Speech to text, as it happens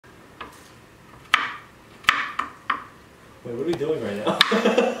Wait, what are we doing right now?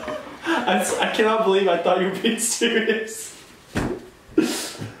 I cannot believe I thought you were being serious.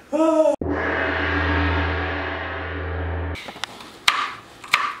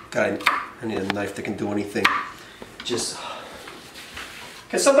 God, I need a knife that can do anything. Just...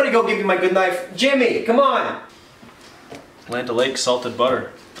 Can somebody go give me my good knife? Jimmy, come on! Land O'Lakes salted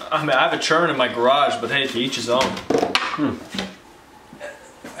butter. I mean, I have a churn in my garage, but hey, to each his own.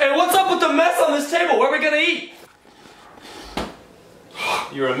 Hey, what's up with the mess on this table? Where are we gonna eat?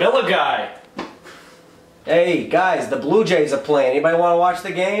 You're a Miller guy. Hey, guys, the Blue Jays are playing. Anybody want to watch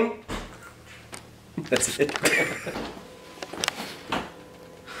the game? That's it.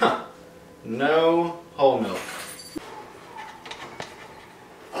 Huh. No whole milk.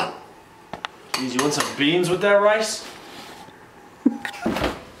 Geez, you want some beans with that rice?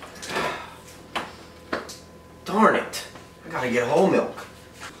 Darn it. I gotta get whole milk.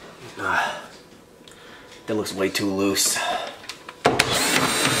 That looks way too loose.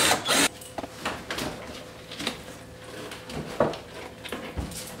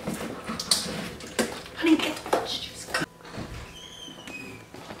 Honey, get the orange juice.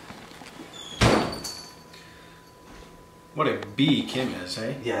 What a bee Kim is,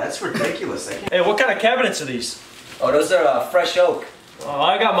 eh? Yeah, that's ridiculous. Hey, what kind of cabinets are these? Oh, those are fresh oak. Oh,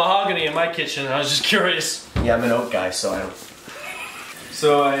 I got mahogany in my kitchen. I was just curious. Yeah, I'm an oak guy, so I don't...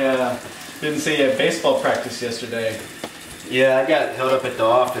 So I didn't see you at baseball practice yesterday. Yeah, I got held up at the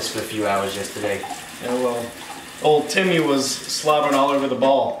office for a few hours yesterday. Yeah, well, old Timmy was slobbering all over the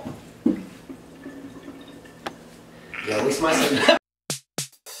ball. Yeah, at least my son...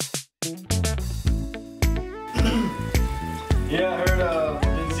 Yeah, I heard,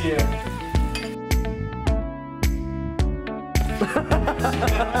 didn't see you.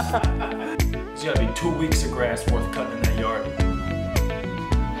 There's gotta be 2 weeks of grass worth cutting in that yard.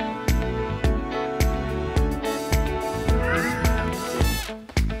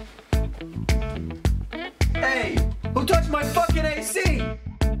 Hey, who touched my fucking AC?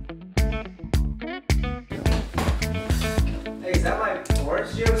 Hey, is that my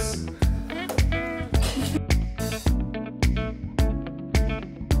orange juice?